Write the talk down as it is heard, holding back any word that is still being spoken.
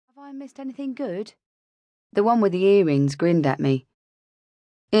I missed anything good? The one with the earrings grinned at me.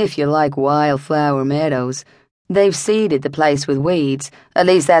 If you like wildflower meadows, they've seeded the place with weeds, at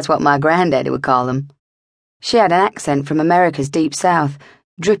least that's what my granddaddy would call them. She had an accent from America's deep south,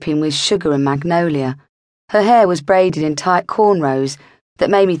 dripping with sugar and magnolia. Her hair was braided in tight cornrows that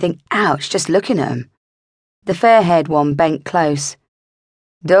made me think, ouch, just looking at 'em. The fair-haired one bent close.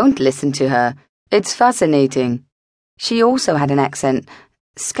 Don't listen to her. It's fascinating. She also had an accent,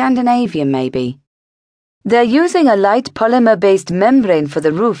 Scandinavian maybe. They're using a light polymer-based membrane for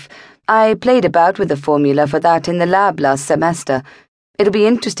the roof. I played about with the formula for that in the lab last semester. It'll be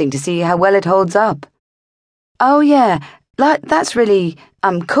interesting to see how well it holds up. Oh yeah, that's really,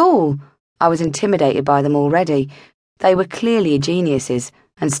 cool. I was intimidated by them already. They were clearly geniuses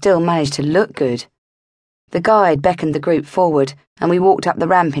and still managed to look good. The guide beckoned the group forward and we walked up the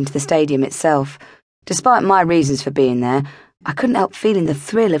ramp into the stadium itself. Despite my reasons for being there, I couldn't help feeling the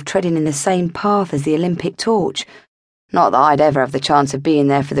thrill of treading in the same path as the Olympic torch. Not that I'd ever have the chance of being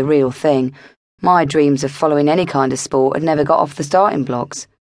there for the real thing. My dreams of following any kind of sport had never got off the starting blocks.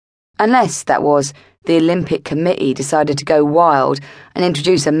 Unless, that was, the Olympic Committee decided to go wild and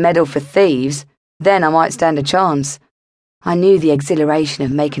introduce a medal for thieves, then I might stand a chance. I knew the exhilaration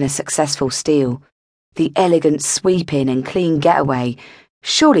of making a successful steal. The elegant sweep-in and clean getaway.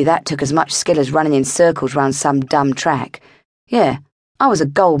 Surely that took as much skill as running in circles round some dumb track. Yeah, I was a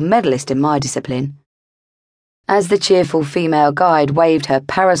gold medalist in my discipline. As the cheerful female guide waved her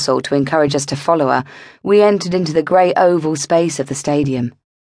parasol to encourage us to follow her, we entered into the grey oval space of the stadium.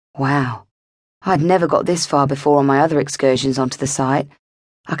 Wow, I'd never got this far before on my other excursions onto the site.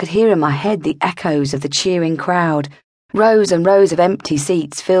 I could hear in my head the echoes of the cheering crowd, rows and rows of empty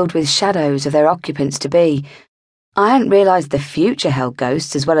seats filled with shadows of their occupants-to-be. I hadn't realised the future held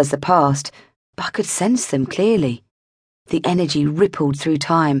ghosts as well as the past, but I could sense them clearly. The energy rippled through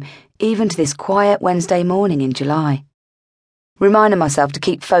time, even to this quiet Wednesday morning in July. Reminding myself to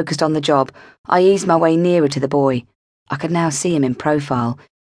keep focused on the job, I eased my way nearer to the boy. I could now see him in profile.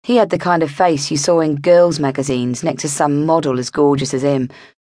 He had the kind of face you saw in girls' magazines next to some model as gorgeous as him.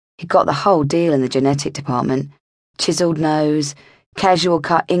 He'd got the whole deal in the genetic department. Chiselled nose, casual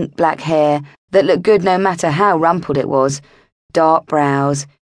cut ink black hair that looked good no matter how rumpled it was, dark brows,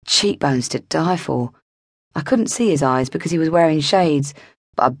 cheekbones to die for. I couldn't see his eyes because he was wearing shades,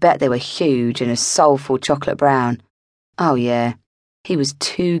 but I bet they were huge and a soulful chocolate brown. Oh yeah, he was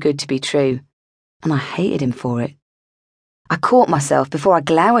too good to be true, and I hated him for it. I caught myself before I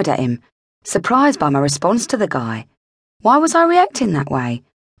glowered at him, surprised by my response to the guy. Why was I reacting that way?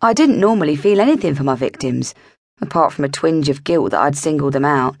 I didn't normally feel anything for my victims, apart from a twinge of guilt that I'd singled them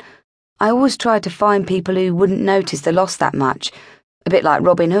out. I always tried to find people who wouldn't notice the loss that much, a bit like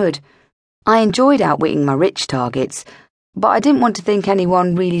Robin Hood. I enjoyed outwitting my rich targets, but I didn't want to think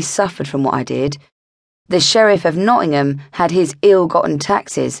anyone really suffered from what I did. The Sheriff of Nottingham had his ill-gotten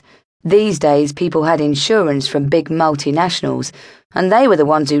taxes. These days people had insurance from big multinationals, and they were the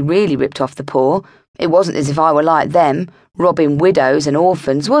ones who really ripped off the poor. It wasn't as if I were like them, robbing widows and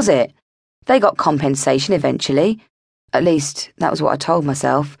orphans, was it? They got compensation eventually. At least, that was what I told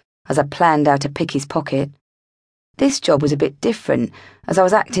myself, as I planned how to pick his pocket. This job was a bit different, as I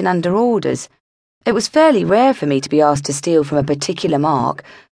was acting under orders. It was fairly rare for me to be asked to steal from a particular mark,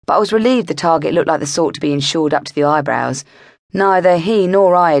 but I was relieved the target looked like the sort to be insured up to the eyebrows. Neither he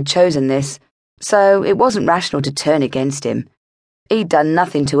nor I had chosen this, so it wasn't rational to turn against him. He'd done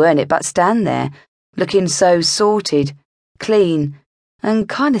nothing to earn it but stand there, looking so sorted, clean, and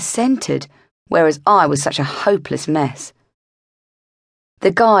kind of centred, whereas I was such a hopeless mess. The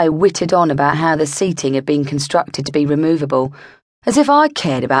guy whittled on about how the seating had been constructed to be removable, as if I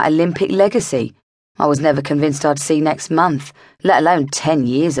cared about Olympic legacy. I was never convinced I'd see next month, let alone 10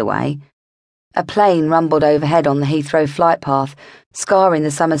 years away. A plane rumbled overhead on the Heathrow flight path, scarring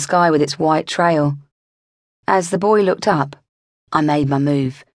the summer sky with its white trail. As the boy looked up, I made my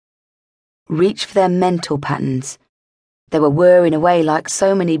move. Reach for their mental patterns. They were whirring away like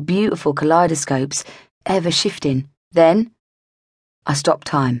so many beautiful kaleidoscopes, ever shifting. Then I stopped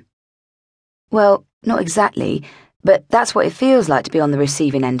time. Well, not exactly, but that's what it feels like to be on the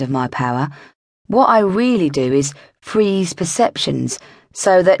receiving end of my power. What I really do is freeze perceptions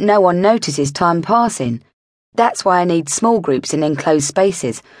so that no one notices time passing. That's why I need small groups in enclosed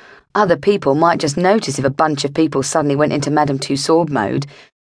spaces. Other people might just notice if a bunch of people suddenly went into Madame Tussauds mode.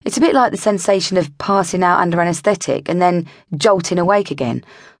 It's a bit like the sensation of passing out under anaesthetic and then jolting awake again.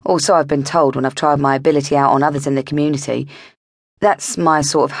 Or so I've been told when I've tried my ability out on others in the community. That's my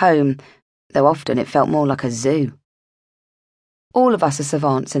sort of home, though often it felt more like a zoo. All of us are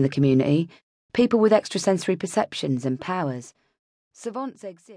savants in the community, people with extrasensory perceptions and powers. Savants exist.